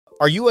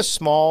Are you a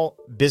small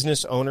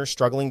business owner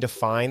struggling to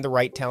find the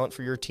right talent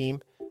for your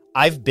team?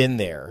 I've been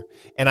there,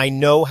 and I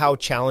know how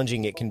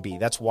challenging it can be.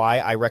 That's why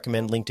I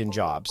recommend LinkedIn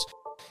Jobs.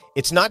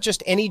 It's not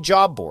just any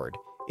job board.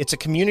 It's a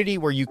community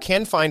where you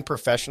can find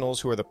professionals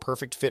who are the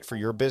perfect fit for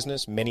your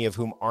business, many of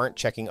whom aren't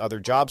checking other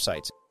job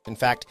sites. In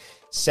fact,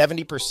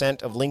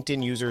 70% of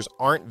LinkedIn users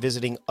aren't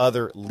visiting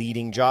other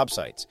leading job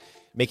sites,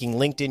 making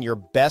LinkedIn your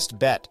best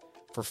bet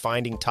for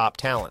finding top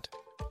talent.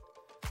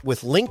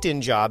 With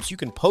LinkedIn Jobs, you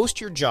can post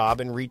your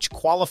job and reach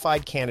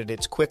qualified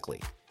candidates quickly.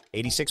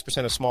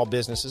 86% of small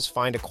businesses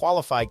find a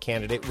qualified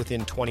candidate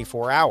within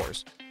 24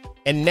 hours.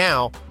 And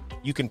now,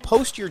 you can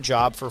post your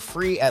job for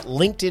free at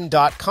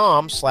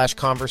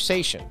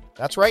linkedin.com/conversation.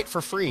 That's right,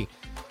 for free.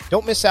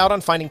 Don't miss out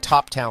on finding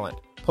top talent.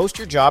 Post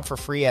your job for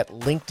free at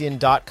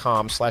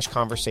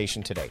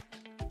linkedin.com/conversation today.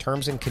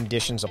 Terms and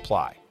conditions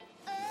apply.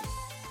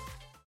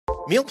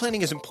 Meal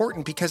planning is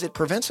important because it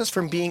prevents us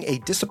from being a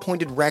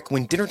disappointed wreck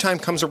when dinner time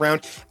comes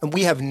around and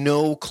we have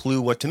no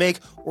clue what to make,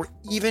 or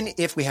even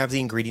if we have the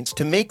ingredients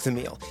to make the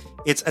meal.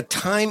 It's a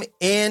time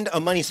and a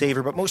money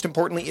saver, but most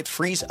importantly, it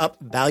frees up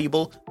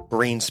valuable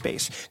brain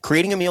space.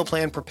 Creating a meal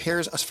plan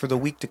prepares us for the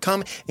week to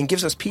come and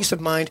gives us peace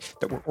of mind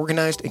that we're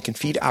organized and can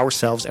feed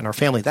ourselves and our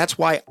family. That's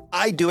why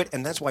I do it,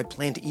 and that's why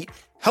Plan to Eat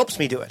helps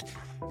me do it.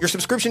 Your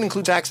subscription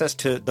includes access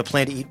to the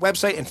Plan to Eat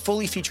website and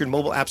fully featured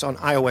mobile apps on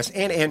iOS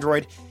and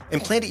Android.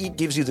 And Plan to Eat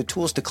gives you the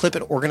tools to clip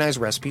and organize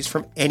recipes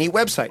from any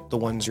website, the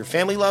ones your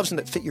family loves and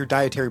that fit your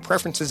dietary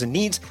preferences and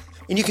needs.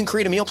 And you can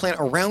create a meal plan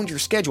around your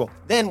schedule.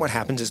 Then what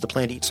happens is the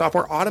Plan to Eat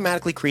software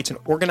automatically creates an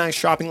organized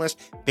shopping list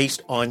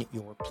based on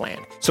your plan.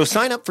 So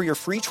sign up for your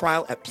free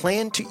trial at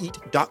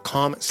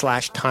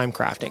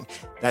plantoeat.com/timecrafting.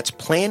 That's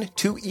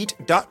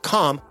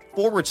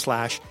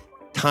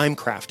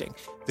plantoeat.com/timecrafting.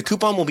 The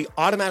coupon will be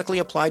automatically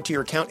applied to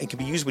your account and can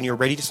be used when you're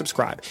ready to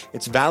subscribe.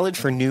 It's valid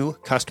for new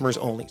customers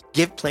only.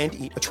 Give Plan to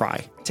Eat a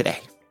try today.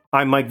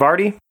 I'm Mike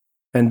Vardy,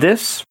 and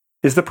this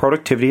is the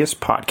Productivityist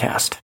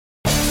Podcast.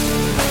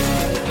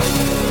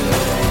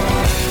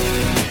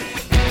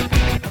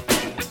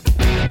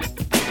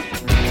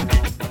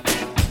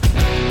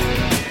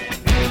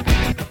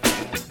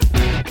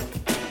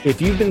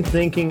 If you've been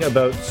thinking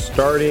about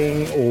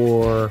starting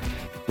or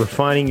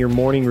refining your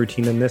morning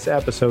routine, then this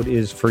episode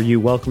is for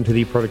you. Welcome to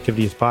the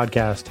Productivityist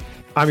Podcast.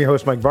 I'm your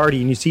host, Mike Vardy,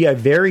 and you see I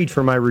varied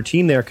from my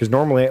routine there because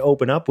normally I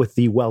open up with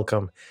the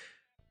welcome.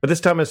 But this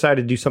time I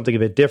decided to do something a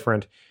bit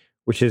different,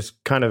 which is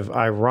kind of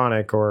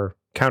ironic or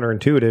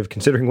counterintuitive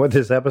considering what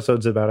this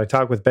episode's about. I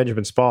talked with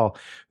Benjamin Spall,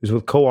 who's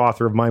the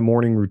co-author of My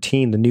Morning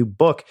Routine, the new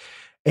book.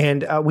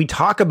 And we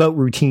talk about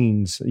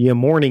routines,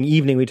 morning,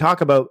 evening. We talk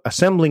about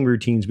assembling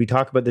routines. We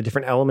talk about the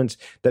different elements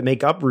that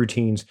make up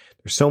routines.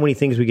 There's so many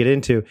things we get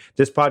into.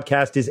 This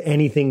podcast is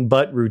anything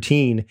but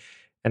routine,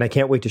 and I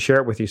can't wait to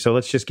share it with you. So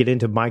let's just get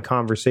into my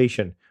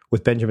conversation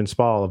with Benjamin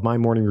Spall of My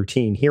Morning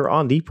Routine here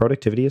on the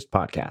Productivityist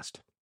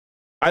Podcast.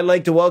 I'd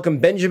like to welcome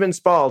Benjamin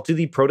Spall to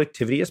the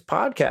Productivityist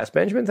Podcast.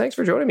 Benjamin, thanks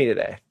for joining me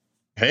today.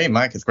 Hey,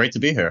 Mike, it's great to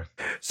be here.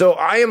 So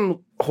I am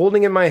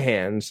holding in my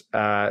hands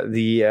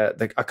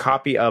a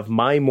copy of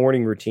My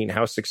Morning Routine,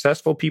 How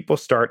Successful People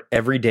Start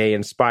Every Day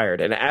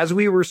Inspired. And as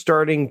we were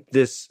starting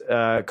this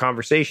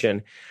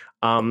conversation,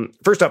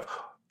 first off,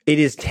 it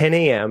is 10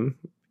 a.m.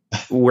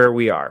 where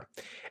we are.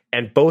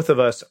 And both of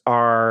us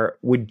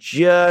would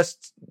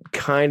just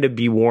kind of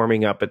be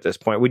warming up at this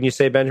point. Wouldn't you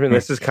say, Benjamin?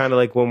 This is kind of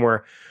like when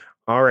we're,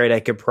 all right, I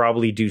could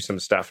probably do some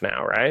stuff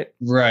now, right?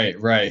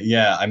 Right.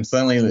 Yeah, I'm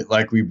certainly,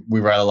 like, we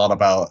write a lot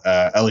about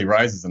early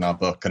risers in our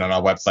book and on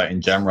our website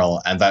in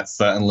general, and that's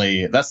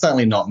certainly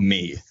not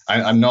me.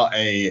 I'm not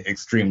a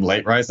extreme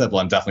late riser, but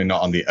I'm definitely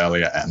not on the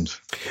earlier end.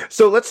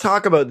 So let's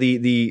talk about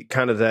the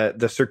kind of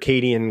the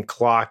circadian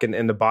clock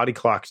and the body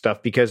clock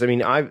stuff, because I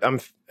mean I'm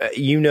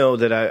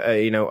that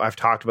I've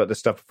talked about this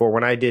stuff before.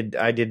 When I did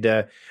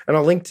and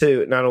I'll link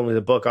to not only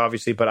the book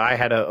obviously, but I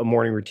had a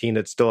morning routine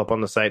that's still up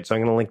on the site, so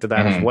I'm going to link to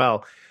that as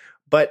well.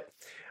 But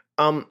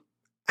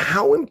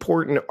how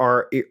important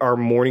are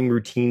morning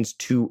routines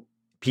to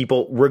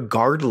people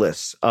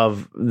regardless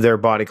of their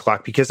body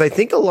clock? Because I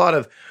think a lot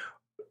of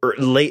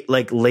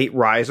late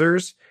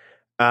risers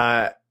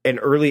and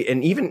early,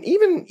 and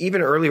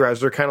even early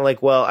risers are kind of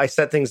like, well, I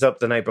set things up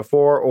the night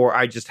before, or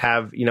I just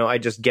have, I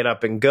just get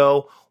up and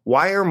go.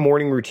 Why are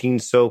morning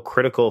routines so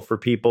critical for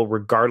people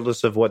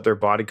regardless of what their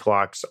body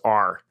clocks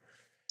are?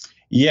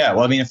 Yeah,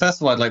 well, I mean,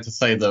 first of all, I'd like to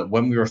say that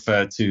when we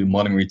refer to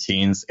morning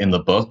routines in the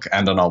book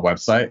and on our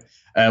website,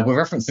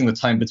 we're referencing the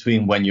time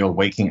between when you're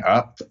waking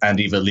up and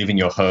either leaving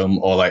your home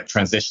or like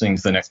transitioning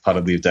to the next part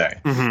of your day.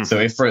 Mm-hmm. So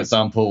if, for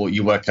example,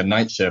 you work a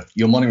night shift,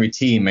 your morning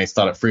routine may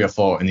start at 3 or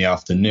 4 in the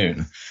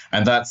afternoon.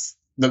 And that's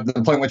the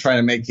point we're trying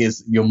to make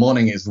is your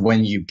morning is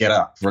when you get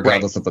up,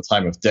 regardless of the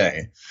time of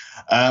day.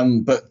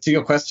 But to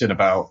your question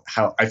about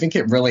how I think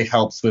it really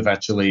helps with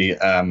actually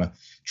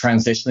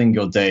transitioning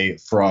your day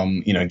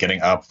from,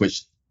 getting up,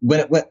 which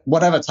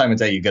whatever time of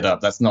day you get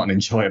up, that's not an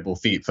enjoyable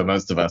feat for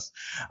most of us,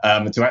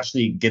 to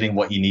actually getting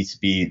what you need to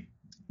be,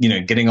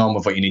 getting on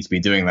with what you need to be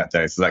doing that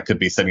day. So that could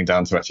be sitting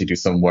down to actually do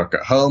some work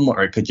at home,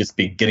 or it could just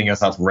be getting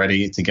yourself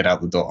ready to get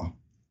out the door.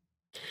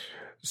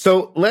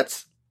 So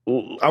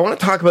I want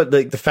to talk about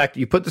the fact that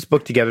you put this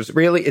book together. So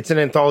really, it's an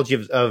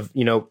anthology of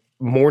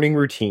morning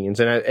routines,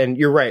 and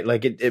you're right.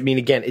 Like,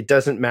 again, it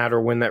doesn't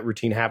matter when that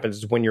routine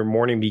happens; it's when your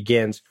morning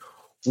begins.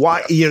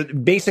 Why?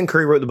 Mason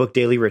Curry wrote the book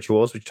Daily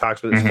Rituals, which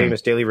talks about his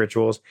famous daily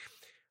rituals.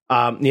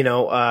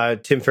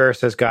 Tim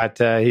Ferriss has got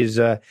his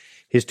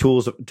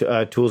tools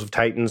of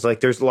Titans. Like,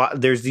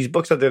 there's these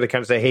books out there that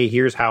kind of say, hey,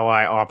 here's how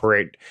I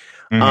operate.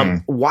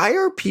 Why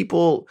are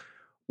people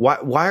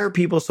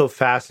so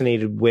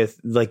fascinated with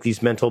like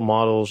these mental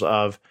models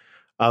of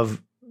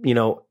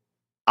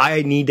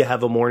I need to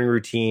have a morning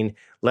routine.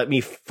 Let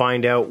me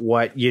find out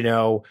what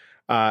Ryan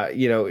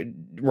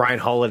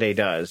Holiday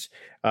does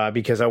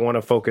because I want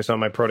to focus on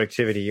my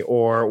productivity,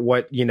 or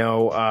what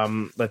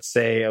let's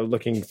say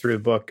looking through the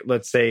book,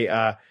 let's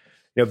say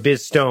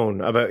Biz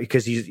Stone about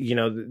because he's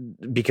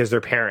because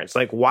they're parents.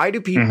 Like, why do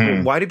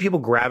people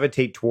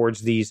gravitate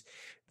towards this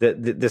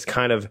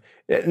kind of,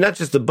 not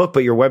just the book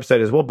but your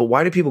website as well, but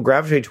why do people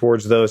gravitate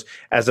towards those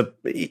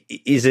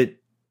is it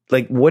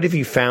like, what have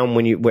you found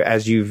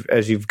as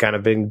you've kind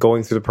of been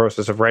going through the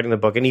process of writing the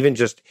book, and even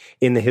just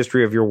in the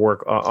history of your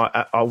work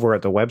over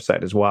at the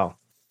website as well?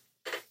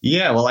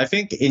 Yeah, well, I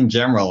think in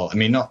general, I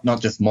mean,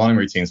 not just morning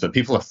routines, but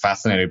people are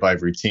fascinated by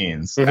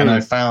routines. And I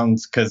found,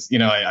 because,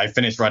 I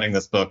finished writing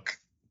this book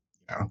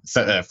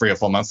 3 or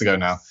 4 months ago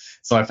now.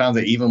 So I found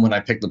that even when I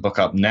pick the book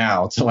up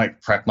now to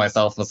like prep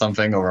myself for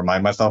something or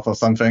remind myself of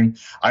something,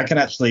 I can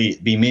actually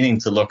be meaning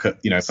to look at,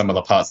 some of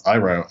the parts I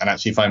wrote and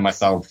actually find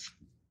myself,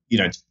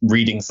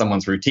 reading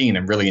someone's routine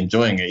and really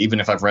enjoying it, even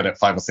if I've read it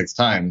 5 or 6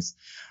 times.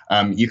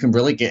 You can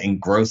really get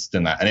engrossed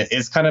in that. And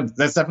it's kind of,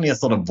 there's definitely a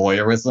sort of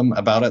voyeurism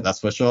about it,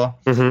 that's for sure.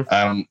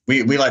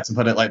 We like to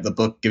put it like the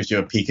book gives you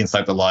a peek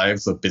inside the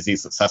lives of busy,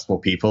 successful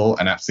people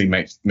and actually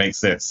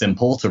makes it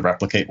simple to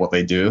replicate what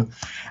they do.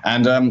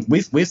 And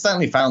we've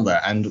certainly found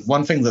that. And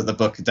one thing that the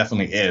book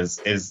definitely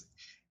is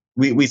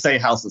we say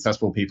how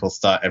successful people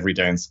start every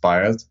day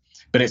inspired.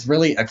 But it's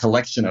really a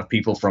collection of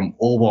people from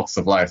all walks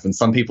of life. And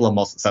some people are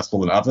more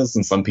successful than others,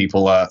 and some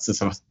people are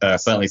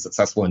certainly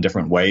successful in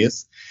different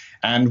ways.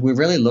 And we're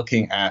really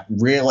looking at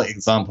real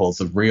examples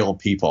of real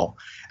people.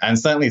 And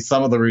certainly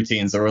some of the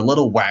routines are a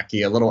little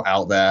wacky, a little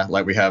out there.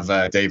 Like we have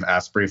Dave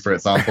Asprey, for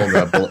example,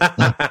 the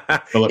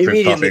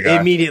bulletproof coffee guy.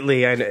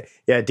 Immediately,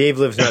 Dave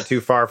lives not too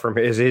far from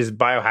his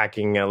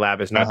biohacking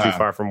lab is not too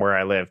far from where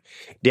I live.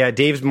 Yeah,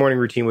 Dave's morning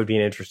routine would be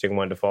an interesting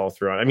one to follow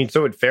through on. I mean,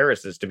 so would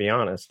Ferris's, to be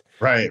honest.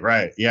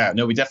 Right. Yeah,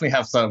 no, we definitely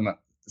have some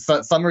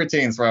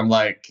routines where I'm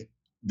like,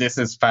 this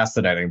is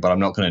fascinating, but I'm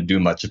not going to do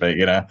much of it,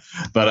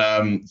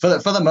 But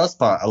for the most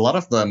part, a lot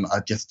of them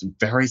are just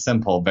very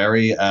simple,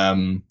 very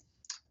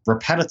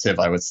repetitive,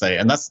 I would say.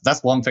 And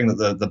that's one thing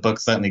that the book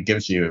certainly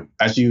gives you.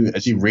 As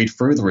you read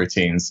through the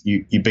routines,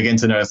 you begin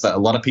to notice that a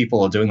lot of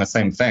people are doing the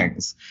same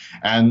things.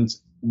 And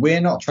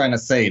we're not trying to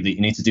say that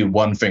you need to do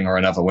one thing or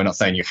another. We're not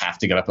saying you have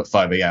to get up at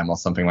 5 a.m. or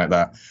something like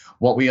that.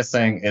 What we are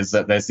saying is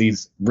that there's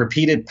these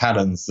repeated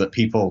patterns that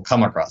people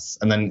come across,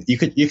 and then you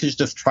could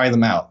just try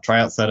them out. Try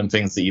out certain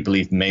things that you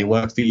believe may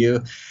work for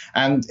you,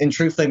 and in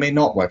truth, they may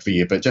not work for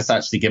you. But just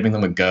actually giving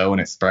them a go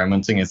and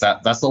experimenting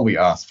that's all we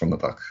ask from the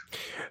book.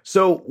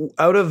 So,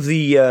 out of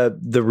the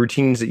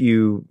routines that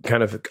you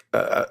kind of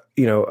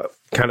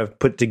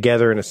put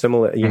together and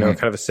assimilate,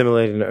 kind of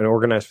assimilated and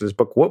organized for this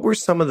book, what are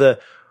some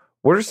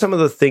of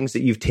the things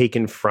that you've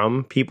taken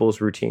from people's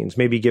routines?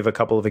 Maybe give a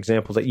couple of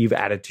examples that you've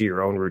added to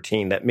your own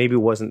routine that maybe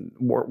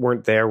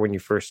weren't there when you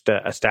first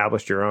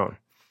established your own.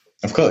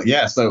 Of course,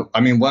 yeah. So, I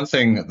mean, one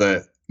thing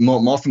that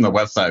more from the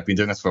website, I've been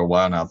doing this for a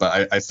while now,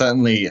 but I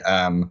certainly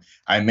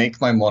I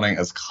make my morning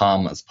as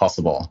calm as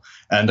possible.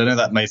 And I know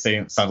that may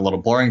sound a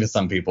little boring to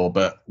some people,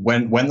 but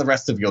when the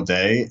rest of your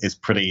day is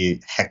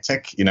pretty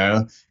hectic,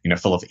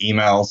 full of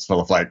emails,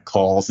 full of like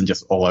calls and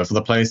just all over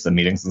the place and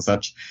meetings and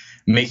such,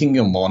 making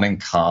your morning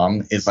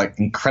calm is like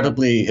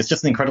it's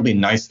just an incredibly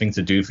nice thing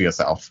to do for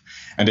yourself.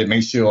 And in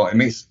my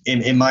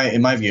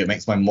view, it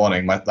makes my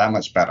morning that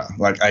much better.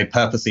 Like, I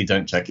purposely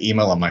don't check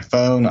email on my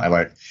phone.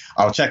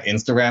 I'll check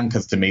Instagram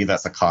because to me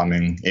that's a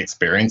calming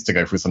experience to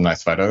go through some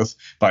nice photos,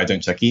 but I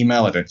don't check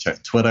email. I don't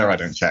check Twitter. I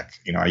don't check,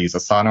 I use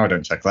Asana. I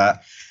don't check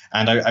that.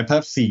 And I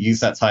purposely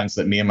use that time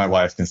so that me and my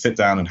wife can sit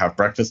down and have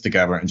breakfast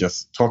together and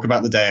just talk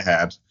about the day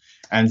ahead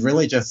and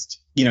really just,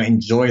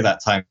 enjoy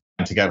that time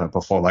together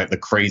before like the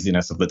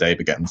craziness of the day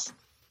begins.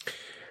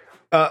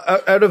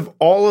 Out of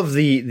all of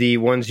the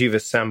ones you've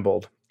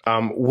assembled,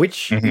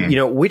 which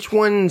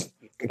ones,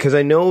 because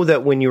I know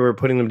that when you were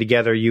putting them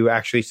together, you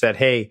actually said,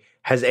 hey,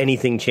 has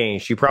anything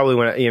changed? You probably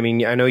want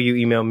to, I know you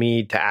emailed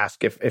me to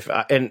ask if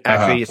and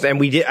actually, and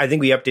we did, I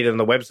think we updated on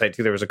the website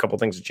too. There was a couple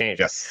things that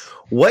changed. Yes.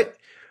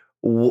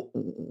 Do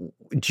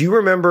you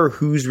remember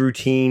whose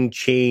routine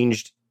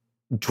changed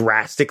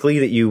drastically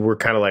that you were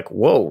kind of like,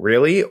 whoa,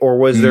 really? Or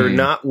was there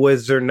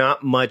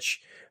not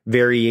much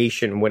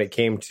variation when it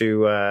came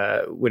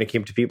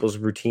to people's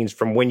routines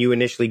from when you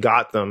initially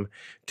got them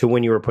to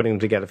when you were putting them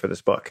together for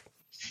this book?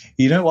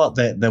 You know what?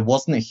 There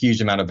wasn't a huge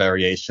amount of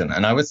variation,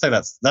 and I would say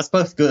that's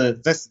both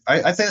good.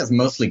 I'd say that's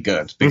mostly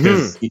good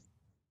because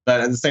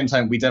But at the same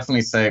time, we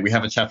definitely say we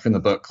have a chapter in the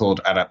book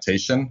called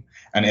Adaptation.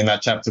 And in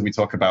that chapter, we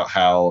talk about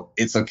how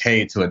it's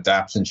okay to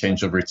adapt and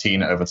change your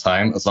routine over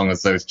time, as long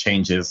as those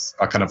changes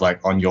are kind of like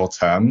on your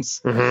terms.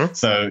 Mm-hmm.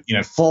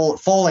 So,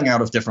 falling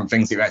out of different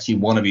things that you actually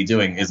want to be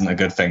doing isn't a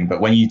good thing.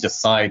 But when you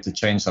decide to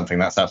change something,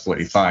 that's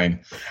absolutely fine.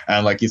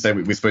 And like you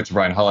said, we spoke to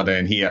Ryan Holiday,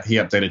 and he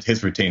updated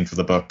his routine for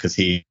the book because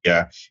he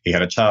had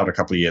a child a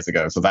couple of years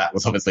ago. So that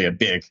was obviously a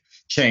big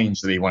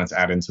change that he wanted to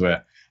add into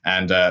it.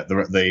 And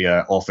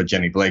the author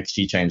Jenny Blake,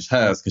 she changed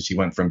hers because she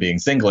went from being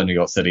single in New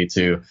York City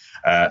to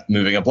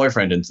moving a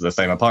boyfriend into the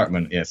same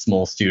apartment,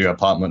 small studio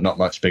apartment, not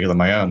much bigger than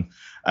my own.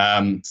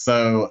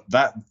 So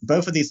that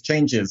both of these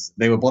changes,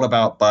 they were brought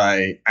about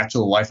by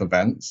actual life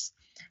events,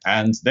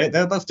 and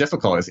they're both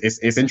difficult.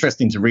 It's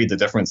interesting to read the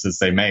differences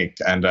they make.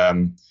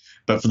 And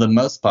but for the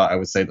most part, I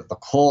would say that the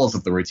cause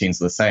of the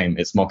routines are the same.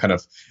 It's more kind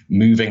of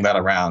moving that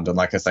around and,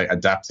 like I say,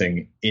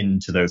 adapting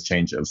into those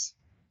changes.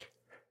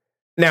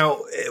 Now,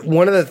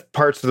 one of the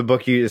parts of the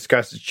book you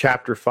discussed is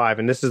chapter 5,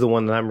 and this is the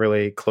one that I'm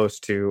really close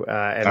to,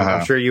 and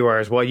I'm sure you are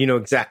as well. You know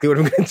exactly what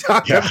I'm going to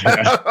talk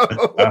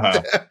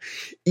about.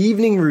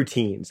 Evening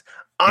routines.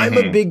 I'm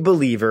a big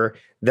believer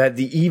that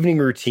the evening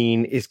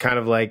routine is kind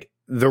of like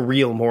the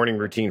real morning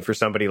routine for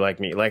somebody like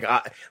me.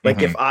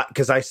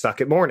 Because I suck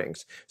at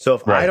mornings. So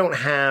if I don't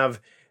have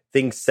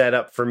things set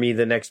up for me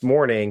the next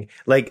morning,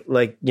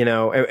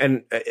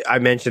 and I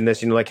mentioned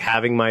this, like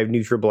having my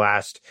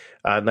NutriBlast,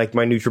 like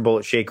my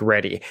NutriBullet shake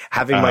ready,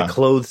 having my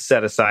clothes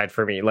set aside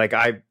for me. Like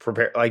I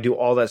do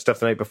all that stuff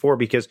the night before,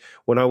 because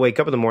when I wake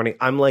up in the morning,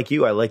 I'm like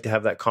you, I like to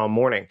have that calm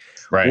morning.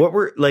 Right.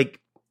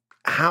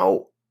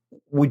 How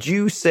would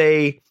you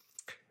say,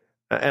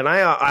 and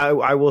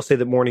I will say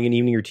that morning and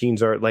evening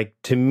routines are, like,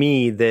 to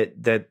me,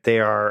 that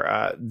they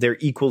are, they're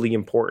equally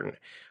important.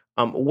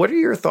 What are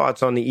your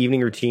thoughts on the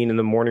evening routine and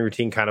the morning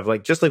routine, kind of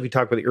like, just like we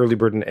talked about the early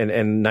bird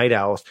and night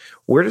owls,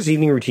 where does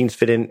evening routines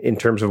fit in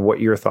terms of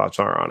what your thoughts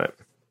are on it?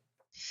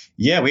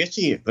 Yeah, we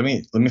actually, let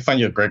me find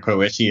you a great quote.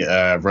 We actually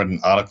wrote an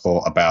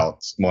article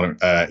about morning,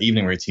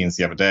 evening routines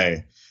the other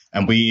day.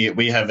 And we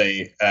had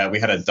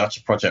a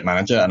Dutch project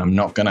manager, and I'm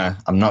not gonna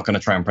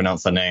try and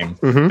pronounce her name,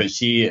 but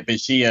she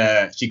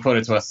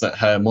quoted to us that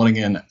her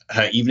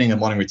evening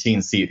and morning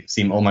routines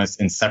seem almost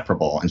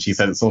inseparable, and she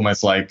said it's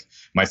almost like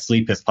my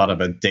sleep is part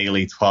of a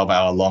daily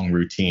 12-hour long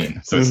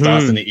routine. So it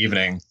starts in the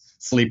evening,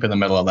 sleep in the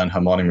middle, and then her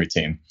morning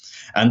routine.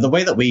 And the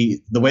way that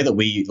we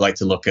like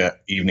to look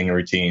at evening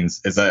routines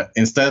is that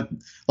instead,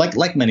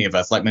 like many of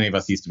us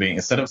used to be,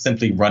 instead of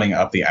simply running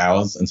up the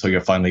hours until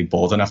you're finally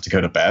bored enough to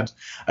go to bed,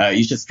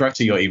 you should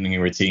structure your evening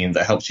routine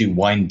that helps you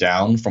wind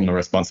down from the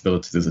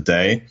responsibilities of the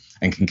day,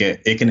 and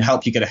can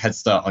help you get a head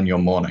start on your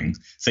morning.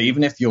 So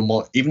even if your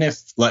morning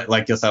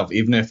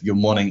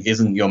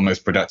isn't your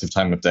most productive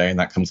time of day, and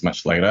that comes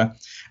much later,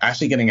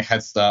 actually getting a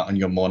head start on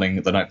your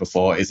morning the night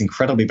before is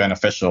incredibly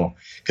beneficial,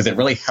 because it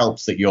really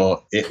helps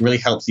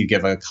you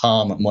give a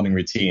calm morning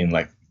routine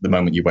like the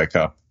moment you wake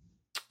up.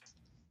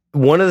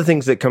 One of the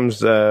things that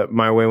comes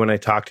my way when I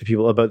talk to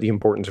people about the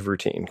importance of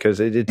routine, because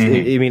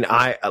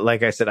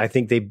like I said, I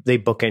think they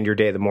bookend your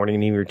day, the morning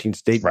and evening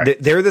routines.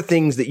 They're the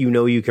things that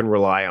you can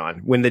rely on.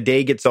 When the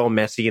day gets all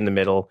messy in the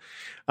middle,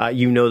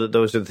 that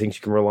those are the things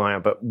you can rely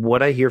on. But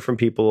what I hear from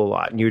people a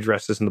lot, and you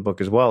address this in the book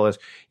as well, is,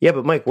 yeah,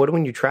 but Mike, what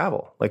when you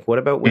travel? Like, what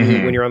about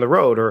when you're on the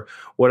road? Or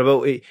what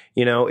about,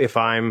 if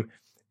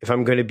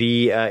I'm going to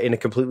be in a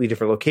completely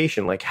different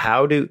location? Like,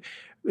 how do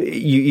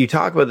you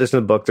talk about this in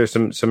the book? There's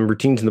some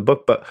routines in the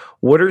book, but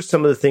what are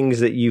some of the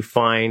things that you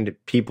find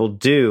people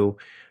do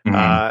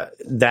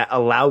that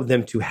allow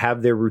them to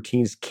have their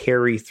routines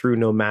carry through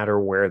no matter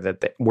where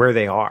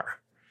they are?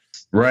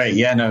 Right.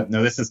 Yeah. No,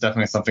 this is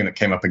definitely something that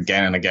came up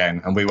again and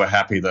again. And we were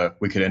happy that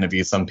we could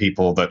interview some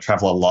people that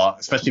travel a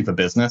lot, especially for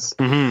business.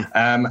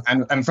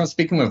 And from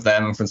speaking with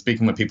them and from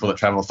speaking with people that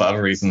travel for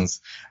other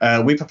reasons,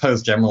 we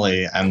propose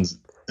generally, and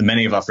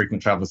many of our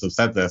frequent travelers have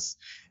said this,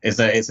 is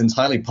that it's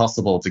entirely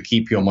possible to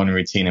keep your morning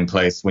routine in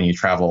place when you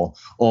travel,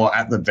 or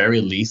at the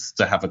very least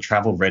to have a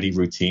travel-ready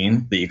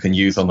routine that you can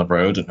use on the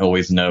road and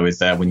always know is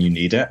there when you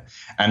need it.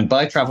 And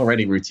by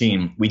travel-ready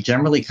routine, we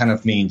generally kind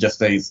of mean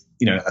just a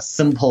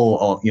simple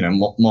or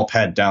more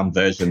pared down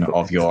version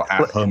of your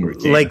at-home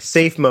routine, like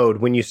safe mode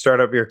when you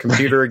start up your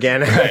computer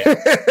again.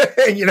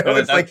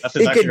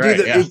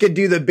 It could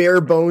do the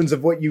bare bones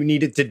of what you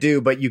need it to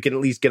do, but you can at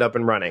least get up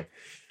and running.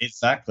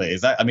 Exactly.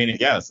 I mean,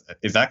 yes,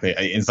 exactly.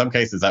 In some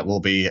cases, that will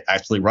be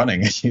actually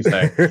running, as you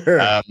say.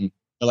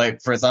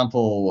 Like, for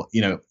example,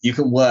 you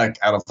can work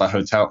out of a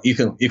hotel. You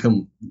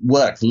can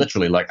work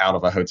literally like out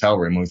of a hotel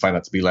room. And we find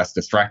that to be less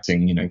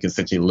distracting. You can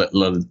sit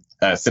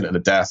at a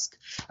desk,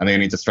 and the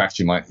only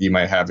distraction you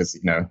might have is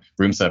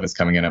room service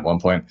coming in at one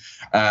point.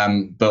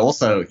 But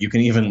also, you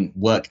can even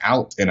work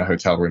out in a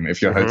hotel room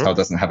if your hotel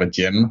doesn't have a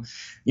gym.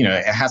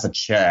 It has a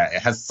chair.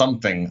 It has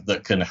something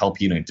that can help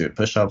you do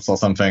push-ups or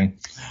something.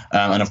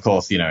 And of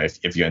course,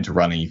 if you're into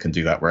running, you can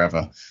do that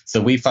wherever.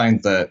 So we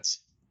find that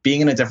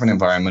being in a different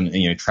environment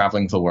and,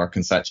 traveling for work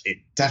and such, it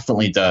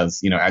definitely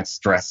does, add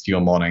stress to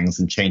your mornings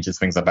and changes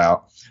things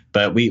about.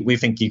 But we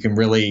think you can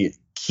really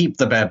keep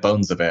the bare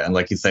bones of it. And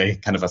like you say,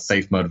 kind of a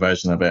safe mode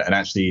version of it, and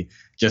actually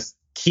just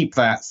keep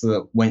that so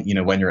that when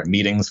you're at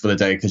meetings for the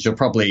day, because you're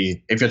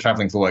probably, if you're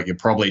traveling for work, you're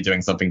probably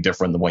doing something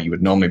different than what you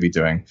would normally be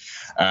doing.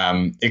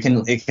 It can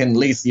at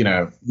least,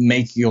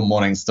 make your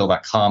morning still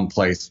that calm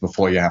place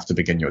before you have to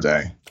begin your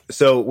day.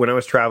 So when I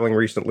was traveling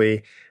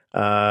recently,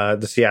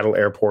 the Seattle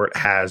airport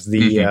has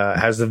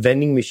the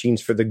vending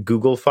machines for the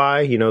Google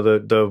Fi,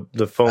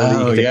 the phone.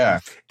 Oh,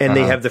 yeah. And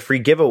they have the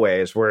free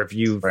giveaways where if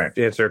you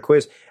answer a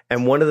quiz.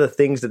 And one of the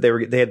things that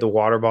they had the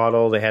water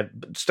bottle, they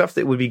had stuff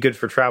that would be good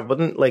for travel,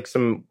 wasn't like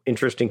some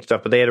interesting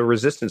stuff, but they had a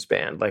resistance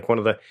band, like and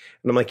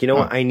I'm like,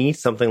 what? I need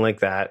something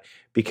like that,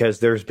 because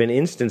there's been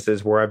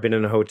instances where I've been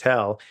in a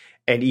hotel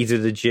and either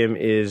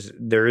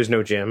there is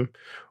no gym,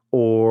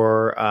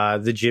 or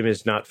the gym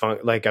is not fun.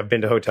 Like I've been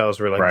to hotels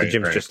where the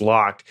gym's just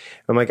locked.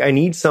 I'm like, I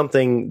need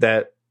something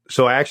that.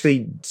 So I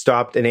actually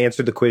stopped and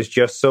answered the quiz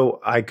just so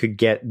I could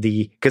get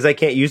because I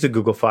can't use the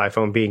Google Fi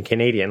phone being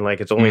Canadian, like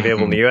it's only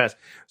available in the US.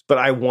 But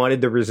I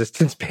wanted the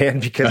resistance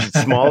band because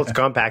it's small, it's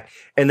compact,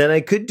 and then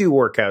I could do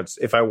workouts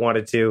if I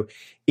wanted to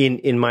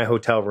in my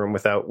hotel room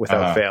without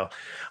fail.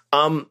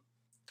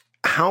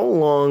 How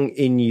long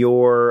in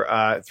your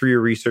through your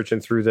research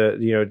and through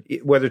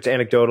the whether it's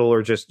anecdotal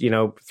or just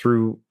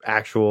through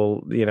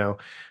actual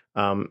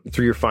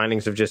through your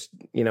findings of just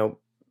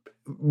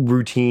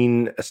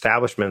routine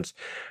establishments,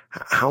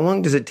 how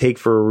long does it take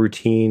for a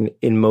routine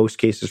in most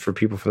cases for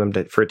people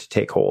for it to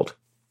take hold?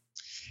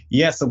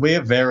 Yeah, so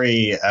we're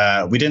very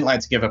we didn't like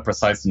to give a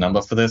precise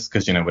number for this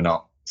because we're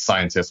not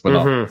scientists, we're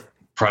not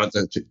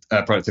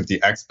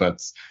productivity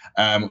experts.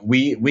 I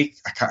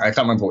can't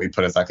remember what we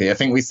put exactly. I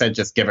think we said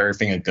just give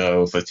everything a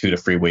go for 2 to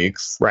 3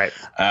 weeks. Right.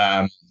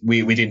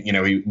 We didn't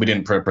we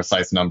didn't put a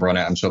precise number on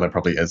it. I'm sure there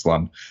probably is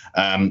one.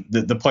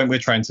 The point we're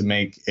trying to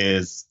make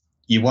is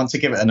you want to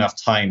give it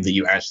enough time that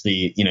you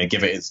actually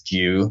give it its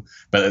due,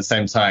 but at the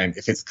same time,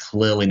 if it's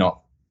clearly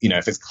not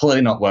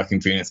working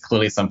for you, and it's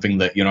clearly something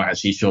that you're not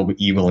actually sure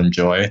you will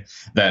enjoy,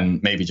 then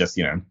maybe just,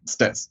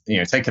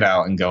 take it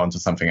out and go on to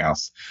something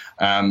else.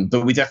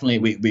 But we definitely,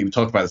 we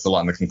talk about this a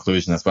lot in the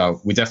conclusion as well.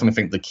 We definitely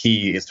think the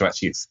key is to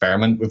actually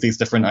experiment with these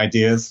different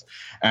ideas.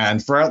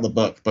 And throughout the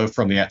book, both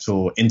from the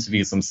actual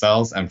interviews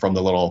themselves and from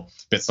the little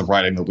bits of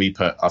writing that we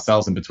put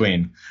ourselves in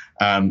between,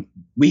 there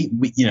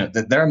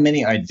are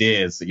many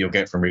ideas that you'll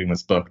get from reading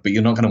this book, but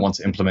you're not going to want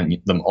to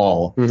implement them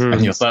all. Mm-hmm.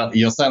 And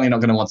you're certainly not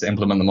going to want to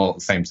implement them all at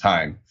the same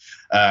time.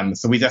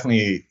 So we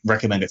definitely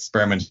recommend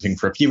experimenting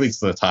for a few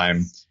weeks at a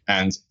time.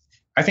 And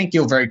I think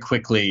you'll very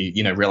quickly,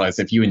 realize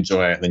if you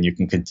enjoy it, then you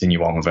can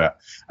continue on with it.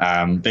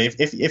 But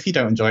if you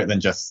don't enjoy it, then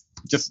just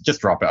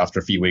drop it after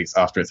a few weeks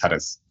after it's had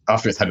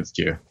its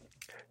due.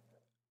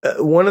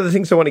 One of the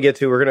things I want to get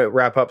to, we're going to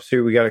wrap up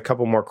soon. We got a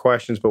couple more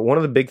questions, but one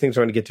of the big things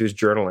I want to get to is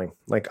journaling.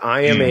 Like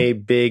I am a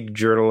big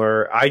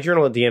journaler. I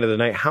journal at the end of the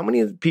night. How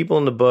many people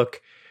in the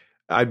book?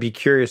 I'd be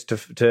curious to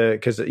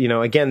because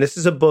again, this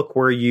is a book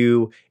where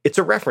it's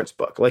a reference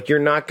book. Like you're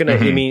not gonna.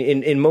 I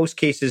mean, in most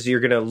cases, you're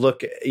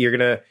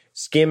gonna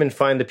skim and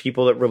find the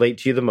people that relate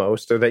to you the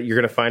most, or that you're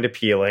gonna find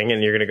appealing,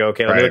 and you're gonna go,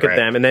 okay, let me look at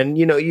them, and then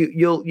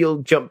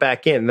you'll jump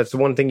back in. That's the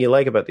one thing you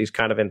like about these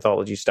kind of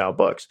anthology style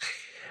books.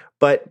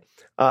 But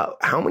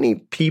how many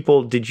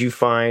people did you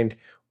find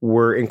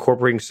were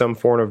incorporating some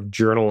form of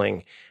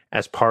journaling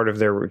as part of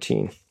their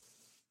routine?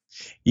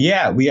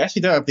 Yeah, we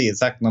actually don't have the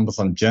exact numbers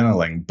on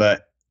journaling,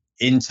 but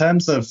in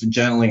terms of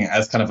journaling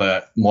as kind of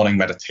a morning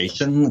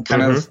meditation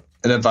kind of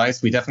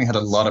advice, we definitely had a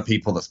lot of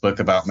people that spoke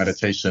about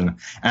meditation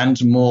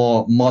and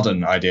more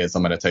modern ideas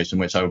on meditation,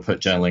 which I would put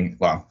journaling,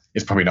 well,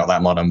 it's probably not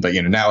that modern, but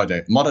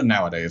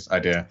nowadays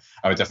idea,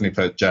 I would definitely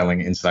put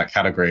journaling into that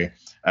category.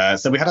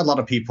 So we had a lot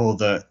of people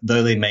that,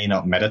 though they may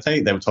not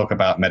meditate, they would talk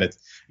about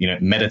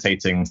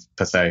meditating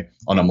per se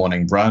on a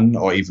morning run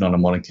or even on a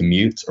morning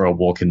commute or a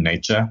walk in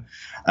nature.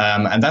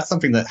 And that's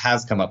something that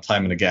has come up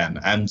time and again.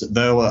 And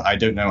though I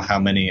don't know how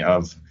many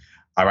of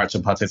our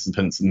actual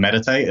participants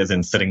meditate, as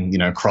in sitting,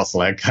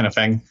 cross-legged kind of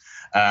thing,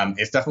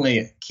 it's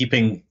definitely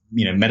keeping,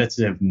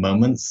 meditative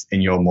moments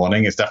in your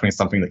morning is definitely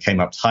something that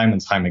came up time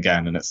and time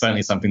again. And it's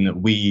certainly something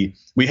that we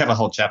have a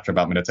whole chapter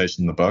about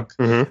meditation in the book.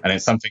 And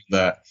it's something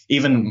that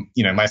even,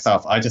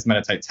 myself, I just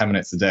meditate 10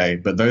 minutes a day,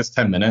 but those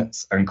 10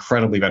 minutes are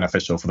incredibly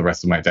beneficial for the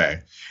rest of my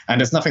day.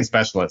 And it's nothing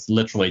special. It's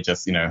literally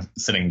just,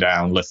 sitting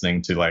down,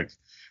 listening to like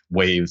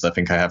waves. I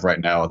think I have right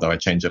now, although I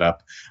change it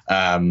up.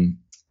 And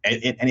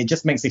it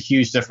just makes a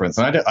huge difference.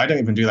 And I don't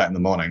even do that in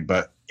the morning,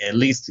 but at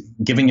least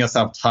giving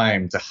yourself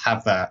time to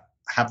have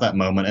that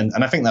moment.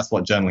 And I think that's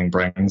what journaling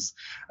brings.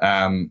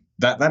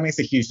 That makes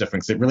a huge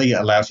difference. It really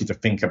allows you to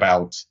think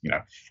about,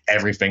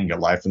 everything, your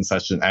life and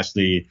such, and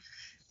actually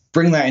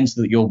bring that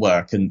into your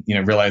work and,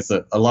 realize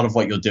that a lot of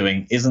what you're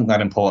doing isn't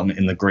that important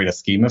in the greater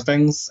scheme of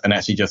things, and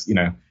actually just,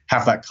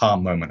 have that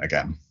calm moment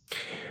again.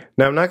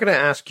 Now, I'm not going to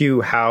ask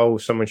you how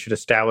someone should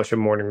establish a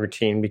morning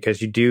routine,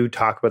 because you do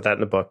talk about that in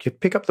the book. You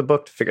pick up the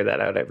book to figure that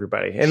out,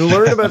 everybody, and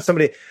learn about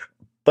somebody.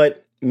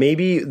 But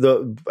maybe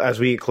as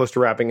we get close to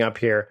wrapping up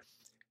here,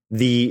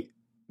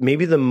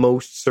 maybe the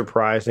most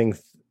surprising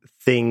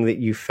thing that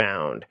you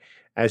found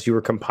as you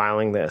were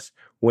compiling this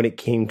when it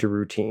came to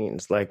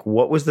routines? Like,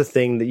 what was the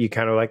thing that you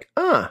kind of like,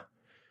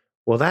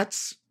 well,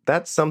 that's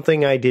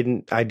something I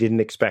didn't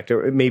expect?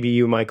 Or maybe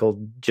you,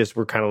 Michael, just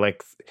were kind of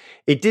like,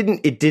 it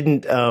didn't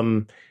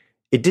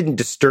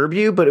disturb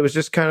you, but it was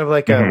just kind of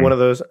like one of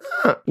those,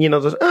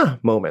 those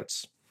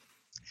moments.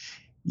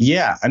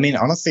 Yeah. I mean,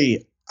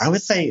 honestly, I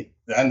would say,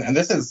 and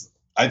this is,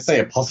 I'd say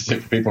a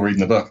positive for people reading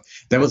the book.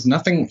 There was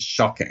nothing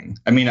shocking.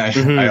 I mean,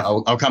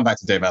 I'll come back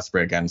to Dave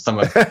Asprey again.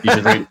 You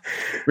should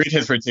read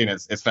his routine.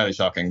 It's fairly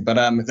shocking, but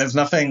there's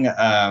nothing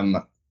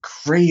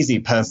crazy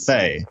per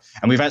se.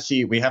 And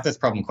we have this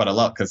problem quite a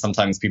lot because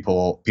sometimes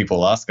people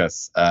ask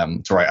us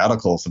to write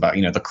articles about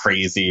the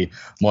crazy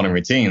morning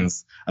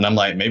routines, and I'm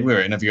like, maybe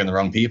we're interviewing the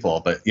wrong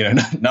people, but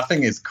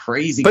nothing is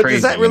crazy. But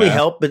does that really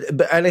help?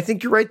 But and I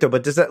think you're right though.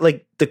 But does that,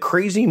 like, the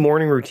crazy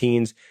morning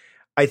routines?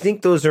 I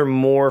think those are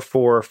more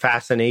for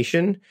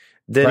fascination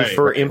than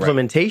for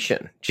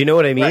implementation. Right. Do you know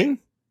what I mean? Right.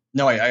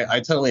 No, I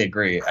totally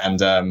agree.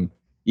 And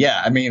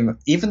yeah, I mean,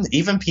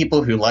 even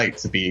people who like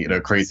to be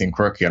crazy and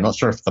quirky, I'm not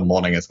sure if the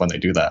morning is when they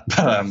do that.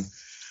 But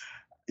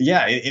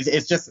yeah,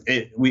 it's just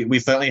we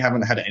certainly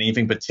haven't had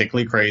anything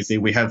particularly crazy.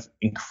 We have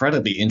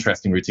incredibly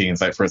interesting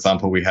routines. Like, for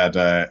example, we had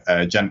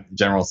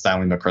General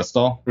Stanley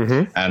McChrystal,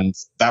 and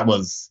that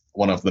was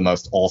one of the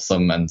most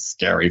awesome and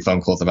scary phone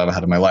calls I've ever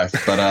had in my life.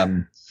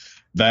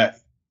 But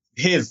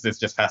his is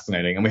just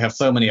fascinating. And we have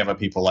so many other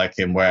people like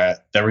him where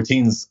their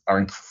routines are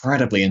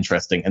incredibly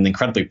interesting and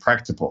incredibly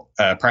practical,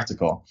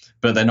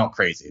 but they're not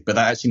crazy. But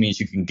that actually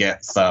means you can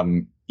get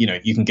some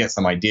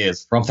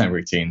ideas from their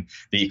routine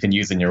that you can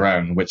use in your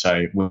own, which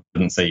I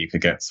wouldn't say you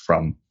could get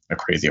from a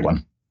crazier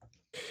one.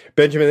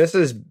 Benjamin, this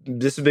has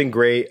been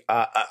great.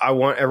 I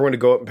want everyone to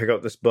go up and pick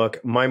up this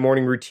book, My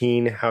Morning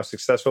Routine: How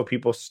Successful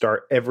People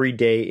Start Every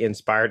Day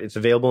Inspired. It's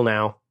available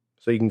now,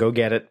 so you can go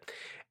get it.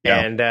 Yeah.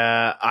 And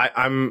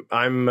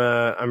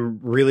I'm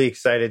really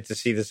excited to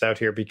see this out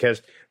here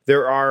because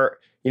there are,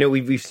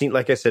 we've seen,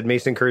 like I said,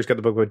 Mason Curry's got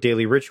the book about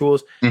daily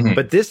rituals,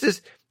 but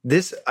this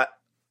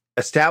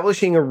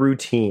establishing a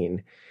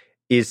routine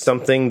is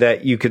something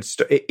that you could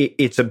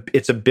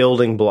it's a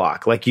building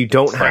block. Like, you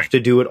don't have to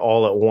do it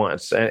all at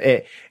once.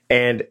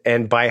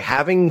 And by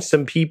having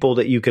some people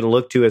that you can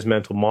look to as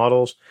mental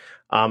models,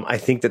 I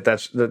think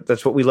that's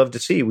what we love to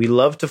see. We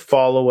love to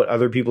follow what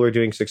other people are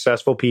doing,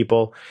 successful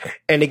people.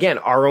 And again,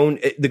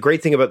 the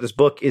great thing about this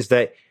book is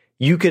that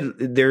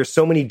there's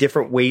so many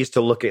different ways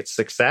to look at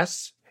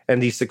success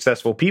and these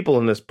successful people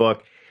in this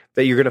book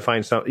that you're going to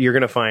find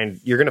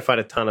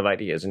a ton of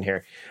ideas in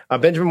here.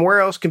 Benjamin,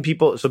 where else can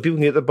people can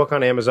get the book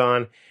on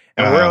Amazon,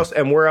 and where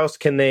else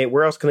can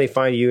they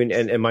find you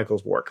and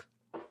Michael's work?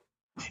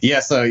 Yeah,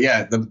 so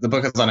the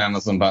book is on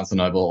Amazon, Barnes &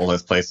 Noble, all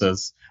those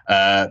places.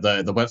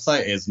 The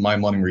website is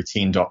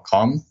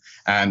mymorningroutine.com,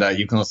 and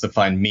you can also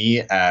find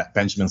me at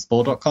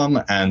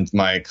benjaminspall.com, and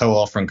my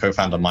co-author and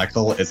co-founder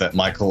Michael is at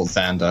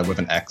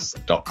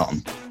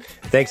michaelzander.com.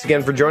 Thanks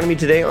again for joining me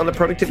today on the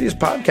Productivityist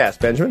Podcast,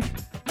 Benjamin.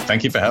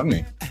 Thank you for having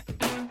me.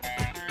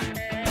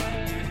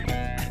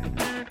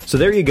 So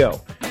there you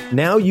go.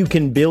 Now you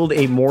can build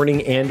a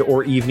morning and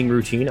or evening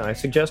routine. I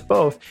suggest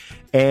both.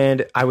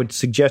 And I would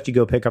suggest you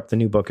go pick up the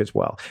new book as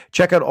well.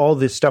 Check out all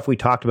this stuff we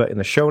talked about in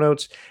the show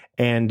notes.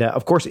 And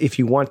of course, if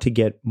you want to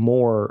get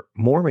more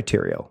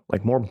material,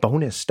 like more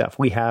bonus stuff,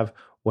 we have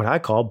what I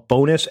call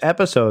bonus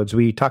episodes.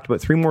 We talked about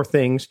 3 more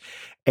things,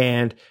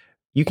 and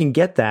you can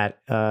get that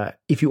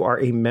if you are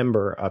a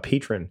member, a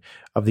patron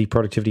of the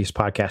Productivityist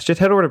podcast.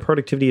 Just head over to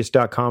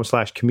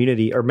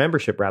productivityist.com/community, or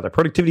membership rather,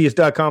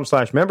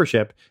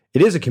 productivityist.com/membership.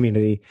 It is a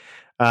community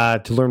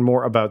to learn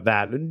more about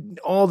that,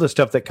 all the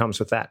stuff that comes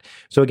with that.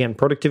 So again,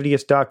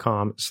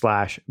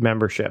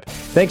 productivityist.com/membership.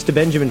 Thanks to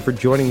Benjamin for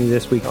joining me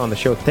this week on the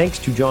show. Thanks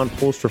to John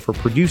Polstra for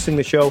producing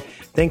the show.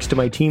 Thanks to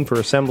my team for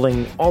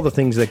assembling all the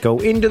things that go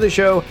into the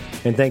show.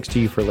 And thanks to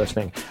you for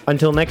listening.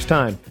 Until next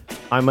time,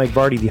 I'm Mike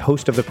Vardy, the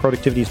host of the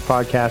Productivityist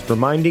podcast,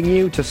 reminding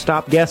you to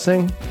stop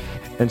guessing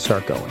and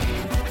start going.